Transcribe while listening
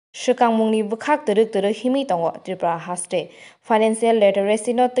Shikangmungni bukhak teruk himi tongo Tripura haste financial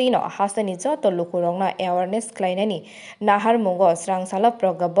literacy no tino haste ni joto Lukurokno awareness Khlaina ni Naharmungo srangsala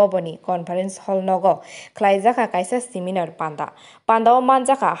progaboboni conference hall nogo Khlaijaka kaisa seminar Panda o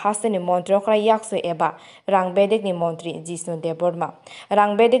manjaka haste ni montrokra yaksu eba Rangbedek ni montri Jishnu Debbarman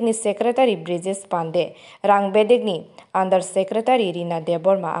Rangbedek ni secretary Bridges Pande Rangbedek ni under secretary Rina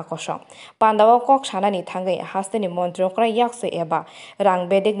Debbarman akosong Panda o koksana ni thangai haste ni montrokra yaksu eba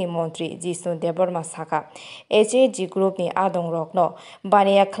Rangbedek ni Montri Jishnu Debbarman Saka HAG Group ni Adongrokno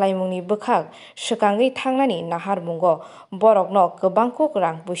Baniya Khlaimungni bukhak shikangai thangnani Naharmungo borokno gobang kok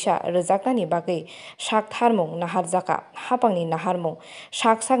rang puisa rwjaknani bagui saktharmung naharjaka hapangni naharmung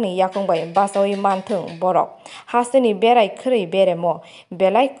saksakni yakungbai basawi manthung borok hasteni berai khwrui beremo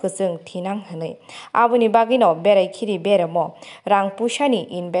belai kwchung thinang hwnui aboni bagino berai khiri beremo rang puisani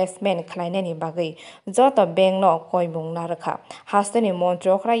investment khlainani bagui joto bank no koimung narkha hasteni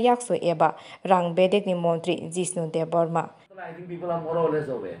montrokra yaksu eba Rangbedek ni montri Jishnu Debbarman. I think people are more or less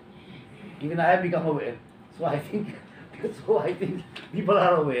aware. Even I have become aware. So I think people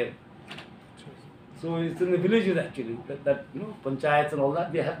are aware. So it's in the villages actually that you know panchayats and all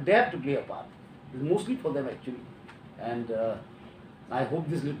that they have to play a part. It's mostly for them actually, and I hope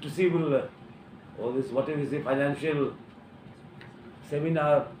this literacy will or this whatever is a financial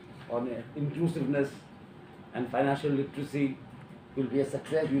seminar on inclusiveness and financial literacy will be a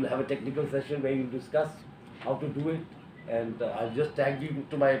success. We will have a technical session where we will discuss how to do it, and I've just tagged you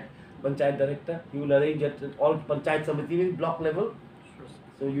to my panchayat director. He will arrange at all panchayat samiti block level,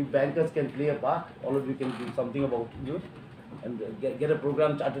 so you bankers can play a part. All of you can do something about it and get a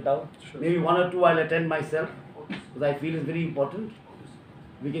program charted out. Maybe one or two I'll attend myself because I feel it's very important.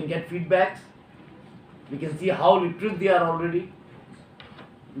 We can get feedbacks. We can see how literate they are already.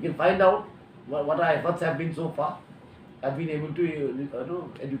 We can find out what our efforts have been so far. I've been able to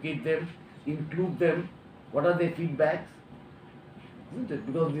educate them, include them. What are their feedbacks? Isn't it?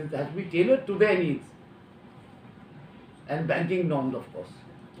 Because it has to be tailored to their needs. And banking norms, of course.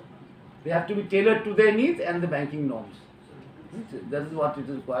 They have to be tailored to their needs and the banking norms. Isn't it? That is what it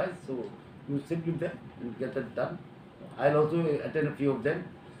requires. So you sit with them and get it done. I'll also attend a few of them.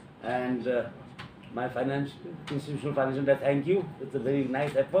 And my institutional financial debt, thank you. It's a very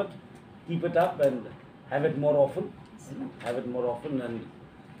nice effort. Keep it up and have it more often. Have it more often and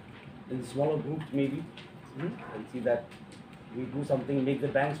in smaller groups maybe, and see that we do something, make the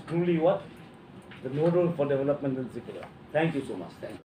banks truly what? The nodal for development in Tripura. Thank you so much. Thank you.